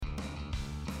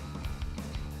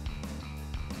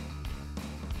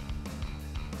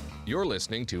You're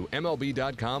listening to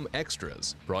MLB.com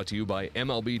Extras, brought to you by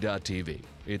MLB.tv.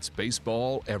 It's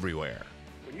baseball everywhere.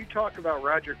 When you talk about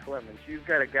Roger Clemens, you've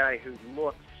got a guy who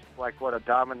looks like what a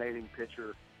dominating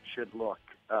pitcher should look.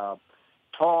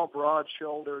 Tall,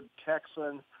 broad-shouldered,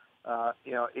 Texan.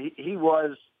 He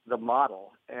was the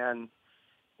model. And,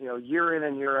 year in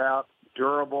and year out,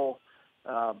 durable,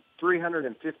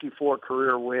 354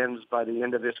 career wins by the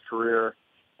end of his career.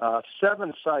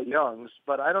 7 Cy Youngs,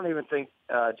 but I don't even think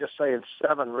just saying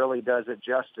 7 really does it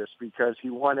justice, because he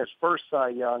won his first Cy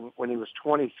Young when he was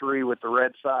 23 with the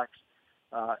Red Sox,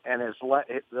 and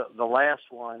the last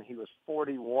one, he was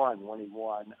 41 when he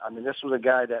won. I mean, this was a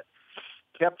guy that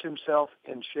kept himself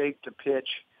in shape to pitch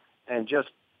and just,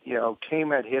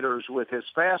 came at hitters with his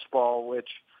fastball, which,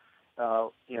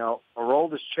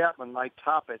 Aroldis Chapman might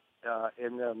top it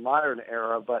in the modern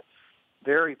era, but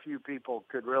very few people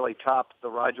could really top the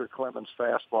Roger Clemens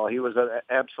fastball. He was an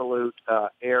absolute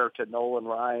heir to Nolan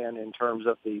Ryan in terms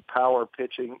of the power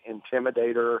pitching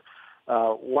intimidator.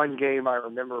 One game I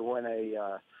remember when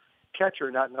a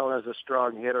catcher, not known as a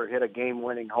strong hitter, hit a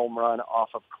game-winning home run off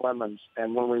of Clemens.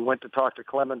 And when we went to talk to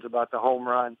Clemens about the home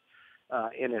run,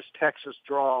 in his Texas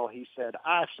drawl, he said,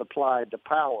 "I supplied the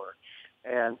power."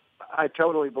 And I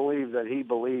totally believe that he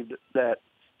believed that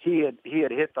he had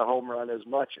hit the home run as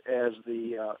much as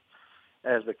the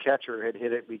catcher had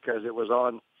hit it, because it was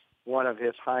on one of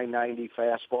his high 90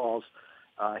 fastballs.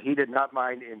 He did not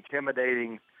mind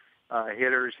intimidating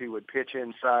hitters. He would pitch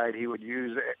inside. He would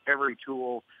use every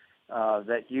tool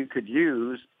that you could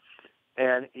use,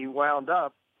 and he wound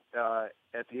up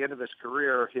at the end of his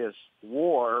career. His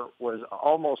WAR was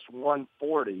almost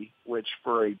 140, which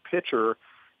for a pitcher,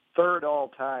 third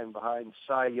all-time behind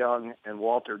Cy Young and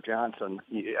Walter Johnson.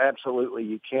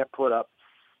 You can't put up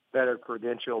better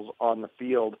credentials on the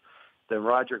field than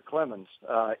Roger Clemens.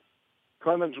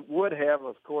 Clemens would have,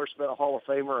 of course, been a Hall of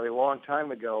Famer a long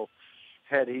time ago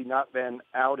had he not been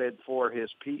outed for his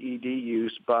PED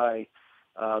use by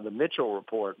the Mitchell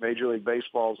Report, Major League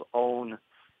Baseball's own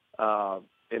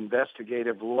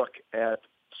investigative look at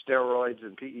steroids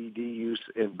and PED use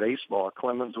in baseball.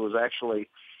 Clemens was actually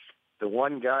the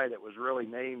one guy that was really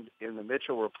named in the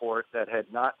Mitchell Report that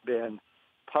had not been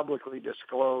publicly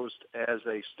disclosed as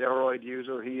a steroid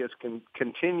user. He has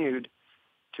continued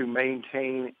to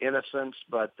maintain innocence,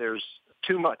 but there's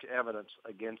too much evidence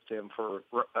against him for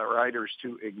writers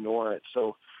to ignore it.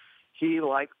 So he,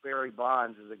 like Barry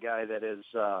Bonds, is a guy that is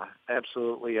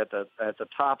absolutely at the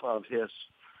top of his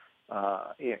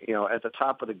at the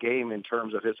top of the game in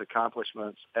terms of his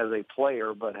accomplishments as a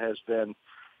player, but has been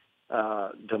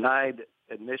denied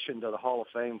admission to the Hall of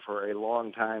Fame for a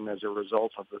long time as a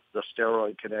result of the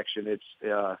steroid connection. It's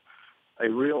a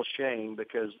real shame,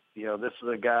 because, this is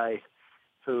a guy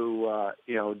who,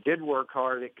 did work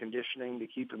hard at conditioning to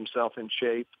keep himself in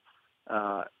shape,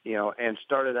 and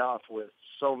started off with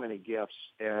so many gifts.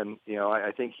 And,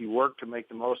 I think he worked to make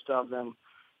the most of them.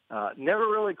 Never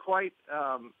really quite,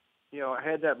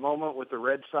 had that moment with the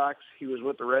Red Sox. He was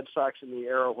with the Red Sox in the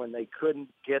era when they couldn't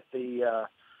get the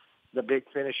big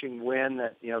finishing win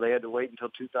that, they had to wait until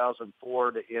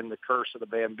 2004 to end the curse of the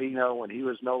Bambino when he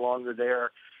was no longer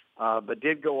there, but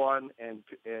did go on and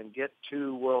get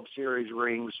 2 World Series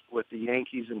rings with the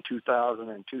Yankees in 2000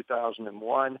 and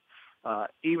 2001.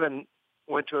 Even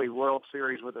went to a World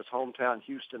Series with his hometown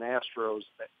Houston Astros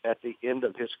at the end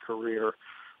of his career.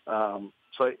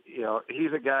 So,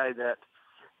 he's a guy that,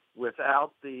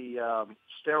 without the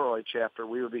steroid chapter,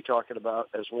 we would be talking about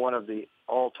as one of the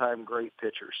all-time great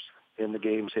pitchers in the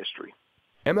game's history.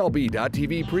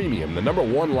 MLB.tv Premium, the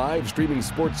 #1 live streaming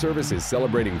sports service, is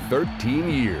celebrating 13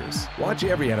 years. Watch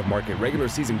every out-of-market regular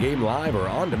season game live or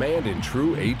on demand in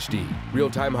true HD.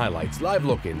 Real-time highlights, live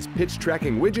look-ins, pitch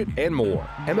tracking widget, and more.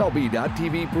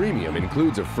 MLB.tv Premium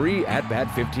includes a free At-Bat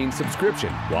 15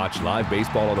 subscription. Watch live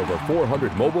baseball on over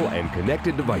 400 mobile and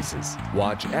connected devices.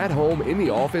 Watch at home, in the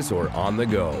office, or on the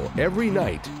go, every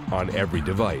night, on every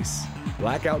device.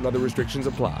 Blackout and other restrictions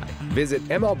apply. Visit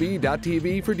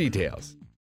MLB.tv for details.